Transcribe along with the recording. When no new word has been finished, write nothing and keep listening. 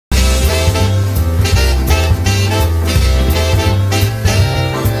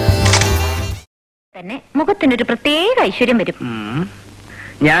തന്നെ മുഖത്തിനൊരു പ്രത്യേക ഐശ്വര്യം വരും.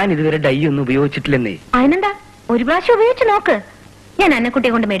 ഞാൻ ഇതുവരെ ഡൈ ഒന്നും ഉപയോഗിച്ചിട്ടില്ലെന്നേ. അതിനെന്താ, ഒരു പ്രാവശ്യം ഉപയോഗിച്ച് നോക്ക്. ഞാൻ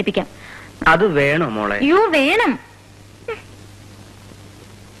അന്നക്കുട്ടിയെ കൊണ്ട് മേടിപ്പിക്കാം. അത് വേണോ മോളെ? അയ്യോ വേണം.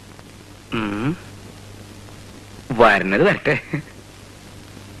 വരുന്നത് വരട്ടെ.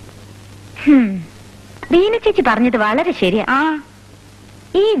 ദീന ചേച്ചി പറഞ്ഞത് വളരെ ശരിയാ.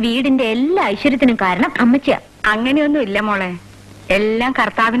 ഈ വീടിന്റെ എല്ലാ ഐശ്വര്യത്തിനും കാരണം അമ്മച്ചിയാ. അങ്ങനെയൊന്നും ഇല്ല മോളെ, എല്ലാം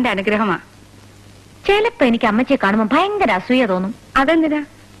കർത്താവിന്റെ അനുഗ്രഹമാ. ചിലപ്പോ എനിക്ക് അമ്മച്ചിയെ കാണുമ്പോ ഭയങ്കര അസൂയ തോന്നും. അതെന്തിനാ?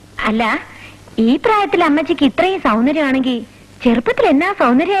 അല്ല, ഈ പ്രായത്തിൽ അമ്മച്ചിക്ക് ഇത്രയും സൗന്ദര്യമാണെങ്കിൽ ചെറുപ്പത്തിൽ എന്നാ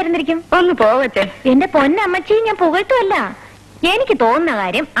സൗന്ദര്യമായിരുന്നിരിക്കും. ഒന്ന് പോവട്ടെ. എന്റെ പൊന്നമ്മച്ചി, ഞാൻ പുകഴ്ത്തുമല്ല. എനിക്ക് തോന്നുന്ന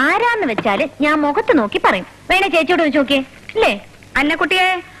കാര്യം ആരാന്ന് വെച്ചാല് ഞാൻ മുഖത്ത് നോക്കി പറയും. വേണേ ചേച്ചിയോട് വെച്ച് നോക്കിയേ. അല്ലേ അന്നക്കുട്ടിയെ?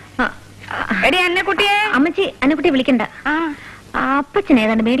 എടി അന്നക്കുട്ടിയെ. അമ്മച്ചി അന്നക്കുട്ടിയെ വിളിക്കണ്ട. അപ്പച്ചൻ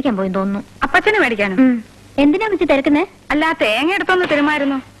ഏതാണ്ട് മേടിക്കാൻ പോയി തോന്നുന്നു. അപ്പച്ചനെ മേടിക്കാനും? എന്തിനാ അമ്മച്ചി തിരക്കുന്നേ? അല്ല, തേങ്ങ എടുത്തൊന്ന്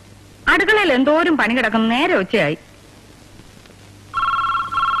തിരുമായിരുന്നു. അടുക്കളയിൽ എന്തോരും പണി കിടക്കുന്നു. നേരെ ഉച്ചയായി.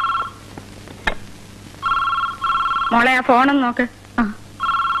 മോളെ ആ ഫോണൊന്ന് നോക്ക്.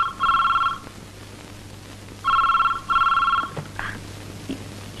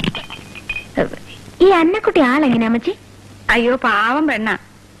 ഈ അന്നക്കുട്ടി ആളെങ്ങനെയാ അമ്മച്ചി? അയ്യോ പാവം പെണ്ണ,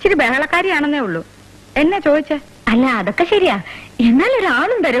 ഇച്ചിരി ബഹളക്കാരിയാണെന്നേ ഉള്ളൂ. എന്നെ ചോദിച്ചേ? അല്ല അതൊക്കെ ശരിയാ, എന്നാൽ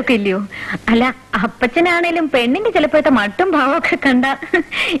ഒരാളും തരൊക്കെ ഇല്ലയോ? അല്ല, അപ്പച്ചനാണേലും പെണ്ണിന്റെ ചിലപ്പോഴത്തെ മട്ടും ഭാവമൊക്കെ കണ്ട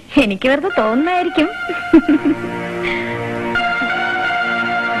എനിക്ക് വെറുതെ തോന്നുന്നായിരിക്കും.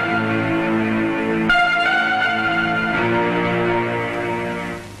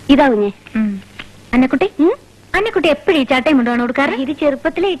 ഇതാ കുഞ്ഞെ. അന്നക്കുട്ടി, അന്നക്കുട്ടി എപ്പോഴും ഈ ചാട്ടയും കൊണ്ടുപോകണം കൊടുക്കാറ്? ഇത്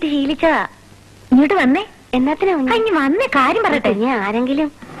ചെറുപ്പത്തിലെ ഇട്ട് ശീലിച്ചതാ. ഇങ്ങോട്ട് വന്നേ. എന്നാത്തിനാ ഇനി വന്നേ, കാര്യം പറയട്ടെ. ഞാൻ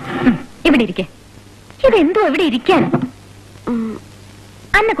ആരെങ്കിലും ഇവിടെ ഇരിക്കേ. ഇതെന്തോ ഇവിടെ ഇരിക്കാൻ?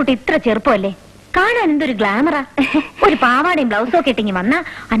 അന്നക്കുട്ടി ഇത്ര ചെറുപ്പമല്ലേ, കാണാൻ എന്തൊരു ഗ്ലാമറാ. ഒരു പാവാടയും ബ്ലൗസും ഒക്കെ ഇട്ടിങ്ങി വന്നാ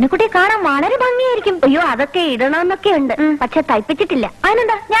അന്നക്കുട്ടിയെ കാണാൻ വളരെ ഭംഗിയായിരിക്കും. അയ്യോ അതൊക്കെ ഇടണമെന്നൊക്കെ ഉണ്ട്, പക്ഷെ തയ്പ്പിച്ചിട്ടില്ല.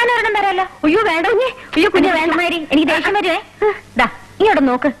 അതിനെന്താ, ഞാൻ ഒരെണ്ണം തരാമല്ലോ. അയ്യോ വേണ്ട കുഞ്ഞെ. അയ്യോ കുഞ്ഞെ വേണ്ട മാരി, എനിക്ക് ദേഷ്യം വരുവേ. ദാ ഇങ്ങോട്ട്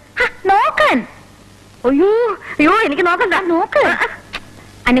നോക്ക്. നോക്കാൻ. അയ്യോ അയ്യോ എനിക്ക് നോക്കണ്ട. നോക്ക്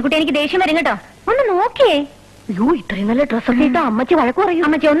അന്നക്കുട്ടി, എനിക്ക് ദേഷ്യം വരും കേട്ടോ. ഒന്ന് നോക്കിയേ. അയ്യോ ഇത്രയും നല്ല ഡ്രസ്സൊക്കെ ഇട്ടോ അമ്മച്ചി വഴക്ക് പറയൂ.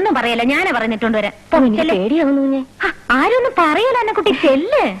 അമ്മച്ചി ഒന്നും പറയല്ല, ഞാനാ പറഞ്ഞിട്ടുണ്ട് വരാൻ. പേടിയാവുന്നു കുഞ്ഞെ. ആരും ഒന്നും പറയല അന്നക്കുട്ടി.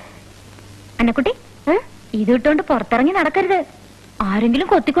 ചെല്ല് അന്നക്കുട്ടി. ഇത് ഇട്ടോണ്ട് പുറത്തിറങ്ങി നടക്കരുത്, ആരെങ്കിലും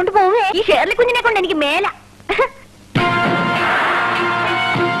കൊത്തിക്കൊണ്ട് പോവേ. ഈ ഷേർലി കുഞ്ഞിനെ കൊണ്ട് എനിക്ക് മേല.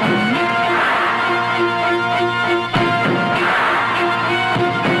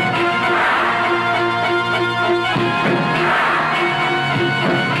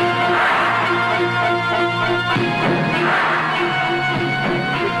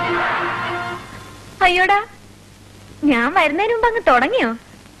 അയ്യോടാ, ഞാൻ വരുന്നതിന് മുമ്പ് അങ്ങ് തുടങ്ങിയോ?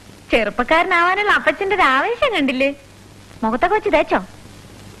 ചെറുപ്പക്കാരനാവാനുള്ള അപ്പച്ചന്റെ ഒരു ആവേശം കണ്ടില്ലേ? മുഖത്തൊക്കെ വെച്ച് തേച്ചോ?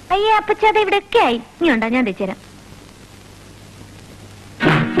 അയ്യേ അപ്പച്ച, അത് ഇവിടെയൊക്കെ ആയി. ഇനി ഉണ്ടോ, ഞാൻ തേച്ചുതരാം.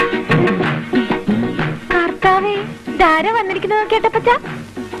 കർത്താവേ, ധാര വന്നിരിക്കുന്നത് കേട്ടപ്പച്ച.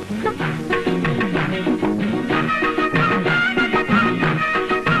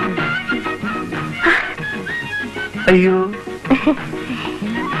 അയ്യോ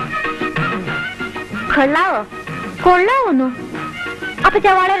കൊള്ളാവോ? കൊള്ളാവോന്നു? അപ്പച്ച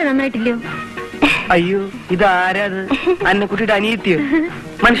വളരെ നന്നായിട്ടില്ലയോ? അയ്യോ, ഇതാരാത്? അന്നക്കുട്ടിയുടെ അനിയത്തിയോ?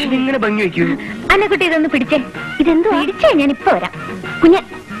 മനുഷ്യൻ ഇങ്ങനെ ഭംഗി വെക്കൂ? അന്നക്കുട്ടി ഇതൊന്ന് പിടിച്ചേ. ഇതെന്തോ പിടിച്ചേ, ഞാൻ ഇപ്പൊ വരാം. കുഞ്ഞെ,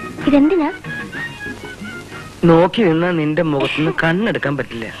 ഇതെന്തിനാ? നോക്കി നിന്നാ നിന്റെ മുഖത്തുനിന്ന് കണ്ണെടുക്കാൻ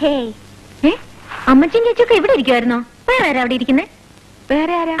പറ്റില്ല. അമ്മച്ചും ചേച്ചിയൊക്കെ ഇവിടെ ഇരിക്കുവായിരുന്നോ? വേറെ ആരാ അവിടെ ഇരിക്കുന്നേ?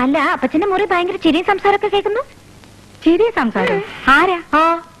 വേറെ ആരാ? അല്ല, അപ്പച്ചന്റെ മുറി ഭയങ്കര ചിരിയും സംസാരമൊക്കെ കേൾക്കുന്നു. ചിരിയ സംസാരം? ആരാ?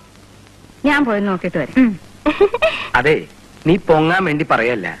 ഞാൻ പോയി നോക്കിട്ട് വരാം. അതെ, നീ പൊങ്ങാൻ വേണ്ടി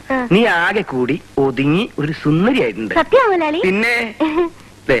പറയല്ല, നീ ആകെ കൂടി ഒതുങ്ങി ഒരു സുന്ദരിയായിട്ടുണ്ട്. സത്യമാവലാലി? പിന്നെ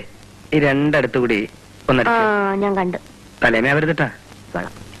ഈ രണ്ടടുത്ത് കൂടി ഞാൻ കണ്ടു. തലേമേ വരുതട്ടാ.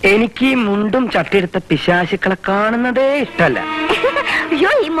 എനിക്ക് ഈ മുണ്ടും ചട്ടിയെടുത്ത പിശാചുക്കളെ കാണുന്നതേ ഇഷ്ടല്ല.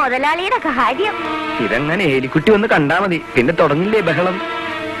 അയ്യോ, ഈ മുതലാളിയുടെ കാര്യം. ഇതെങ്ങനെ എലിക്കുട്ടി ഒന്ന് കണ്ടാ മതി, പിന്നെ തുടങ്ങില്ലേ ബഹളം.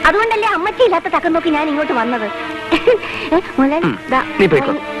 അതുകൊണ്ടല്ലേ അമ്മച്ചി ഇല്ലാത്ത തക്കം നോക്കി ഞാൻ ഇങ്ങോട്ട് വന്നത്. നീ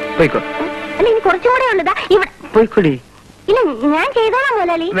പോയിക്കോ, പോയിക്കോ. അല്ല, ഇനി കുറച്ചും കൂടെ ഉള്ളതാ ഇവിടെ. പോയിക്കോടി. ഇല്ല, ഞാൻ ചെയ്തോളാം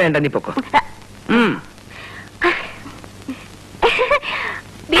മുതലാളി. വേണ്ട, നീ പൊക്കോ.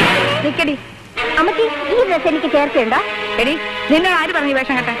 നിക്കടി. അമ്മച്ചി, ഈ ഡ്രസ് എനിക്ക് ചേർത്തുണ്ടോ? എടി, നിന്നെ ആര് പറഞ്ഞു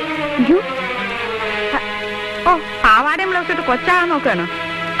വേഷം കേട്ടെ? ഓ, പാവാടയും ബ്ലൗസ് ഇട്ട് കൊച്ചാകാൻ നോക്കുകയാണോ?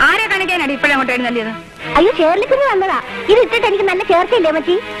 ആരെ കാണിക്കാനാണ് ഇപ്പഴേ അങ്ങോട്ട് എഴുന്നള്ളിയത്? അയ്യോ, ചേർലിക്കുഞ്ഞ് വന്നതാ. ഇത് ഇട്ടിട്ട് എനിക്ക് നല്ല ചേർച്ചയില്ലേ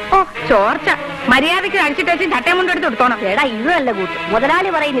അമ്മച്ചി? ഓ, ചോർച്ച. മര്യാദയ്ക്ക് അടിച്ചിട്ട് വെച്ച് ചട്ടയും മുണ്ട് എടുത്ത് കൊടുത്തോണം. എടാ, ഇത് നല്ല കൂട്ട്. മുതലാളി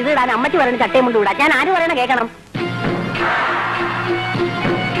പറയുന്നത് ഇത് ഇടാൻ, അമ്മച്ചി പറയുന്നത് ചട്ടയും മുണ്ട് ഇടാൻ. ഞാൻ ആര് പറയണ കേൾക്കണം?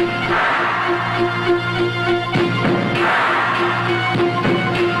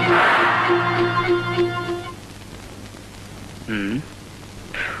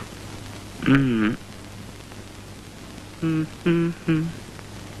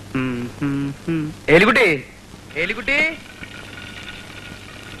 ഏലിക്കുട്ടി, ഏലിക്കുട്ടി.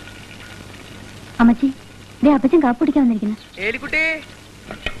 അമ്മച്ചി, ദേ അപ്പച്ചൻ കാപ്പ് കുടിക്കാൻ വന്നിരിക്കുന്നു. ഏലിക്കുട്ടി,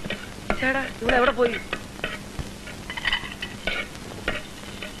 ചേടാ ഇവിടെ എവിടെ പോയി?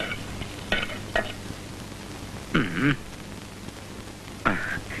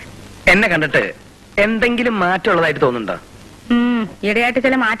 എന്നെ കണ്ടിട്ട് എന്തെങ്കിലും മാറ്റമുള്ളതായിട്ട് തോന്നുന്നുണ്ടോ? ഈടെയായിട്ട്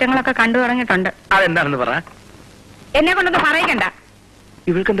ചില മാറ്റങ്ങളൊക്കെ കണ്ടു തുടങ്ങിയിട്ടുണ്ട്. അതെന്താണെന്ന് പറ. എന്നെ കൊണ്ടൊന്നും പറയിക്കണ്ട.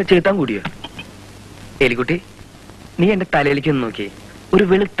 ഇവൾക്ക് എന്താ ചേത്താൻ കൂടിയോ? ഏലിക്കുട്ടി, നീ എന്റെ തലയിലേക്ക് ഒന്ന് നോക്കി. ഒരു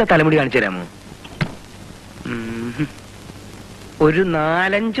വെളുത്ത തലമുടി കാണിച്ചു തരാമോ? ഒരു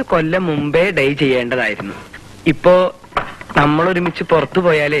 4-5 കൊല്ലം മുമ്പേ ഡൈ ചെയ്യേണ്ടതായിരുന്നു. ഇപ്പോ നമ്മൾ ഒരുമിച്ച് പുറത്തു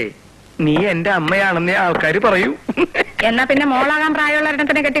പോയാലേ നീ എന്റെ അമ്മയാണെന്നേ ആൾക്കാര് പറയൂ. എന്നാ പിന്നെ മോളാകാൻ പ്രായമുള്ള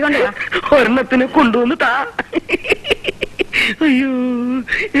ഒരെണ്ണത്തിനെ കെട്ടിക്കൊണ്ടു ഒരെണ്ണത്തിന് കൊണ്ടുവന്ന് താ. അയ്യോ,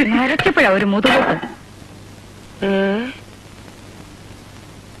 നരച്ചപ്പോഴാ ഒരു മുതുകത്ത്.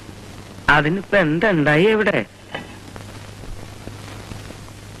 അതിനിപ്പോ എന്തുണ്ടായി എവിടെ?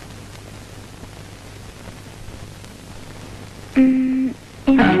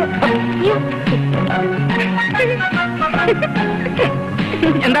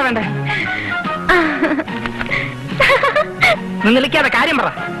 എന്താ വേണ്ടേ? നിങ്ങളിക്കാതെ കാര്യം പറ.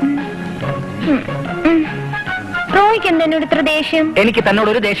 റോയ്ക്ക് എന്തെന്നോട് ഇത്ര ദേഷ്യം? എനിക്ക് തന്നോട്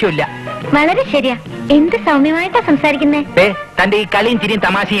ഒരു ദേഷ്യമില്ല. വളരെ ശരിയാ. എന്ത് സൗമ്യമായിട്ടാ സംസാരിക്കുന്നേ. തന്റെ ഈ കളിയും ചിരിയും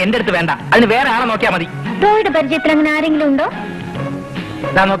തമാശയും എന്റെ അടുത്ത് വേണ്ട. അതിന് വേറെ ആളെ നോക്കിയാ മതി. റോയുടെ പരിചയത്തിൽ അങ്ങനെ ആരെങ്കിലും ഉണ്ടോ?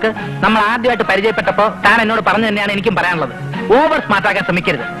 നോക്ക്, നമ്മൾ ആദ്യമായിട്ട് പരിചയപ്പെട്ടപ്പോ താൻ എന്നോട് പറഞ്ഞു തന്നെയാണ് എനിക്കും പറയാനുള്ളത്. ഓവർ സ്മാർട്ടാക്കാൻ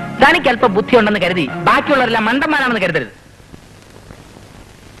ശ്രമിക്കരുത്. തനിക്ക് അല്പം ബുദ്ധിയുണ്ടെന്ന് കരുതി ബാക്കിയുള്ളവരെല്ലാം മണ്ടന്മാരാണെന്ന് കരുതരുത്.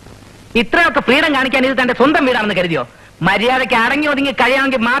 ഇത്രയൊക്കെ ഫ്രീഡം കാണിക്കാൻ ഇത് തന്റെ സ്വന്തം വീടാണെന്ന് കരുതിയോ? മര്യാദയ്ക്ക് അടങ്ങി ഒതുങ്ങി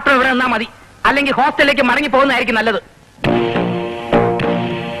കഴിയാമെങ്കിൽ മാത്രം ഇവിടെ നിന്നാ മതി. അല്ലെങ്കിൽ ഹോസ്റ്റലിലേക്ക് മടങ്ങി പോകുന്നതായിരിക്കും നല്ലത്.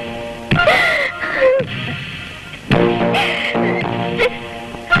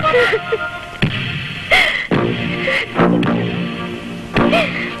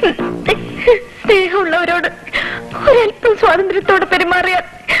 സ്നേഹമുള്ളവരോട് ഒരല്പം സ്വാതന്ത്ര്യത്തോടെ പെരുമാറിയാൽ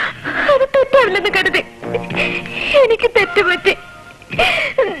അത് തെറ്റാവില്ലെന്ന് കരുതി എനിക്ക് തെറ്റുപറ്റി.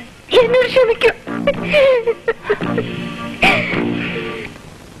 എന്നോട് ക്ഷമിക്കും.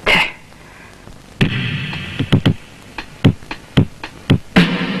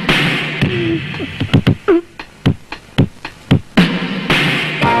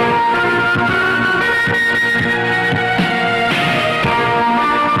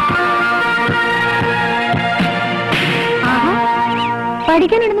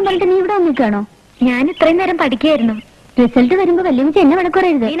 പഠിക്കാനാണെന്ന് പറഞ്ഞിട്ട് നീ ഇവിടെ വന്നിരിക്കുകയാണോ? ഞാൻ ഇത്രയും നേരം പഠിക്കുകയായിരുന്നു. റിസൾട്ട് വരുമ്പോ വല്യമ്മച്ചി എന്നെ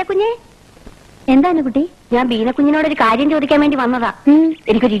വഴക്കുറയരുത്. ബീനക്കുഞ്ഞെ, എന്താണ് കുട്ടി? ഞാൻ ബീനക്കുഞ്ഞിനോടൊരു കാര്യം ചോദിക്കാൻ വേണ്ടി വന്നതാ.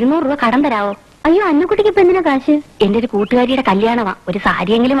 എനിക്കൊരു 200 രൂപ കടം തരാവോ? അയ്യോ, അന്നക്കുട്ടിക്ക് ഇപ്പൊ എന്തിനാ കാശ്? എന്റെ ഒരു കൂട്ടുകാരിയുടെ കല്യാണമാ. ഒരു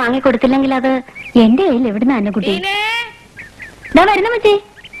സാരിയെങ്കിലും വാങ്ങിക്കൊടുത്തില്ലെങ്കിൽ അത് എന്റെ കയ്യിൽ എവിടുന്ന അന്നക്കുട്ടി? ഇതാ വരുന്ന മച്ചേ.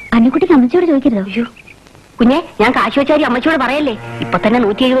 അന്നക്കുട്ടിക്ക് അമ്മച്ചിയോട് ചോദിക്കരുതോ? അയ്യോ കുഞ്ഞെ, ഞാൻ കാശ് വെച്ചാരി അമ്മച്ചിയോട് പറയല്ലേ. ഇപ്പൊ തന്നെ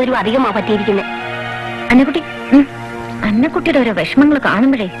 170 രൂപ അധികമാ പറ്റിയിരിക്കുന്നത്. അന്നക്കുട്ടി, അന്നക്കുട്ടിയുടെ ഓരോ വിഷമങ്ങൾ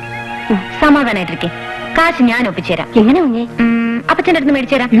കാണുമ്പോഴേ സമാധാനായിട്ടിരിക്കെ. കാശ് ഞാൻ ഒപ്പിച്ചുതരാം. എങ്ങനെ കുഞ്ഞെ? അപ്പച്ചന്റെ അടുത്ത്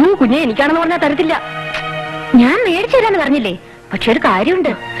മേടിച്ചു തരാം. അയ്യോ കുഞ്ഞെ, എനിക്കാണെന്ന് പറഞ്ഞാൽ തരത്തില്ല. ഞാൻ മേടിച്ചു തരാന്ന് പറഞ്ഞില്ലേ. പക്ഷെ ഒരു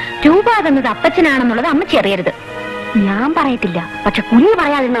കാര്യമുണ്ട്, രൂപ തന്നത് അപ്പച്ചനാണെന്നുള്ളത് അമ്മച്ചി അറിയരുത്. ഞാൻ പറയത്തില്ല, പക്ഷെ കുഞ്ഞ്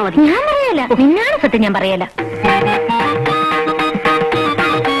പറയാതിരുന്നാ മതി. ഞാൻ പറയല, നിന്നാണ് സത്യം. ഞാൻ പറയല.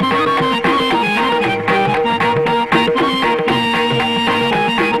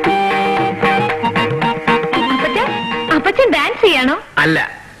 അപ്പച്ചൻ ഡാൻസ് ചെയ്യാണോ? അല്ല,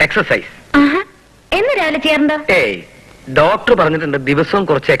 എക്സസൈസ്. എന്ന് രാവിലെ ചെയ്യാറുണ്ടോ? ഏയ്, ഡോക്ടർ പറഞ്ഞിട്ടുണ്ട് ദിവസവും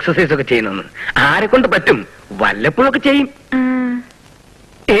കുറച്ച് എക്സസൈസ് ഒക്കെ ചെയ്യണമെന്ന്. ആരെ കൊണ്ട് പറ്റും? വല്ലപ്പോഴൊക്കെ ചെയ്യും.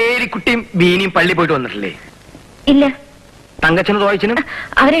 ഏലിക്കുട്ടിയും ബീനിയും പള്ളി പോയിട്ട് വന്നിട്ടില്ലേ? ഇല്ല. തങ്കച്ചനും തോയച്ചനും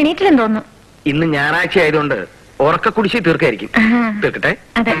അവരെണീറ്റില്ലെന്ന് തോന്നുന്നു. ഇന്ന് ഞായറാഴ്ച ആയതുകൊണ്ട് ഉറക്ക കുടിശ്ശി തീർക്കായിരിക്കും. തീർക്കട്ടെ,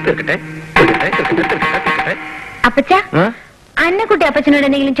 തീർക്കട്ടെ, തീർക്കട്ടെ, തീർക്കട്ടെ, തീർക്കട്ടെ. അപ്പച്ച, അന്നക്കുട്ടി അപ്പച്ചനോട്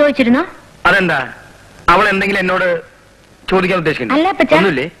എന്തെങ്കിലും ചോദിച്ചിരുന്നോ? അതെന്താ, അവൾ എന്തെങ്കിലും എന്നോട് ചോദിക്കാൻ ഉദ്ദേശിക്കുന്നു? അല്ല അപ്പച്ച,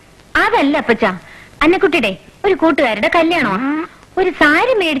 ഒന്നുമില്ലേ? അതല്ല അപ്പച്ച, അന്നക്കുട്ടിയുടെ ഒരു കൂട്ടുകാരുടെ കല്യാണമാണ്. ഒരു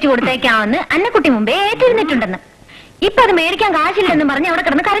സാരി മേടിച്ചു കൊടുത്തേക്കാമെന്ന് അന്നക്കുട്ടി മുമ്പേ ഏറ്റിരുന്നിട്ടുണ്ടെന്ന്. ഇപ്പൊ അത് മേടിക്കാൻ കാശില്ലെന്ന് പറഞ്ഞ് അവിടെ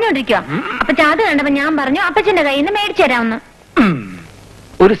കിടന്ന് കരഞ്ഞോണ്ടിരിക്കുക. അപ്പച്ച അത് കണ്ടപ്പോ ഞാൻ പറഞ്ഞു അപ്പച്ചന്റെ കയ്യിൽ നിന്ന് മേടിച്ചു തരാമെന്ന്.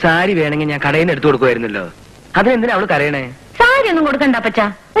 ഒരു സാരി വേണമെങ്കിൽ ഞാൻ കടയിൽ നിന്ന് എടുത്തു കൊടുക്കുമായിരുന്നല്ലോ. അതെന്തിനാ അവള് കരയണേ? സാരി ഒന്നും കൊടുക്കണ്ട അപ്പച്ച,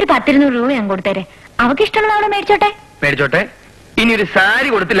 ഒരു 10-200 രൂപ ഞാൻ കൊടുത്തേരെ. അവക്ക് ഇഷ്ടമുള്ള അവളെ മേടിച്ചോട്ടെ. മേടിച്ചോട്ടെ. ഇനി ഒരു സാരി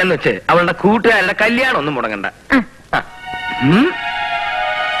കൊടുത്തില്ലെന്ന് വെച്ച് അവളുടെ കൂട്ടുകാരുടെ കല്യാണം ഒന്നും മുടങ്ങണ്ട.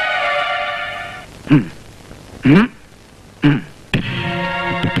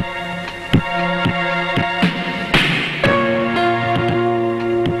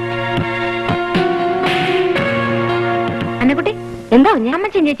 അന്നക്കുട്ടി, എന്താ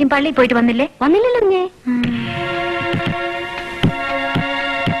അമ്മച്ചും ചേച്ചിയും പള്ളിയിൽ പോയിട്ട് വന്നില്ലേ? വന്നില്ലല്ലോ കുഞ്ഞേ.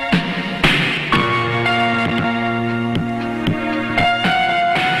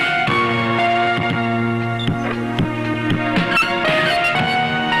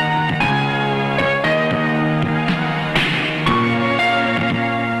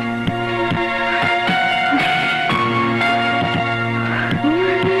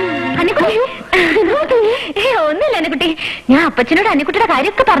 ഞാൻ അപ്പച്ചനോട് അന്നക്കുട്ടിയുടെ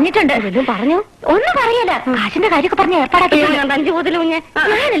കാര്യമൊക്കെ പറഞ്ഞിട്ടുണ്ട്. പറഞ്ഞു? ഒന്നും പറയല. കാശിന്റെ കാര്യമൊക്കെ പറഞ്ഞ് ഏർപ്പാടാക്കി.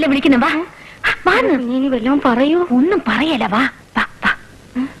 ഞാനല്ലേ വിളിക്കുന്നു. വാ വാന്ന്. ഇനി വല്ലതും പറയൂ. ഒന്നും പറയല. വാ വാ വാ.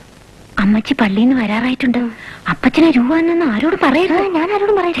 അമ്മച്ചി പള്ളിന്ന് വരാറായിട്ടുണ്ട്. അപ്പച്ചനെ രൂപ എന്നൊന്നും ആരോട് പറയരുത്. ഞാൻ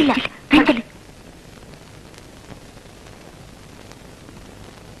ആരോടും പറയിട്ടില്ല.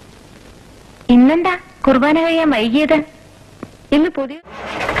 ഇന്നെന്താ കുർബാന കഴിയാൻ വൈകിയത്? ഇന്ന് പുതിയ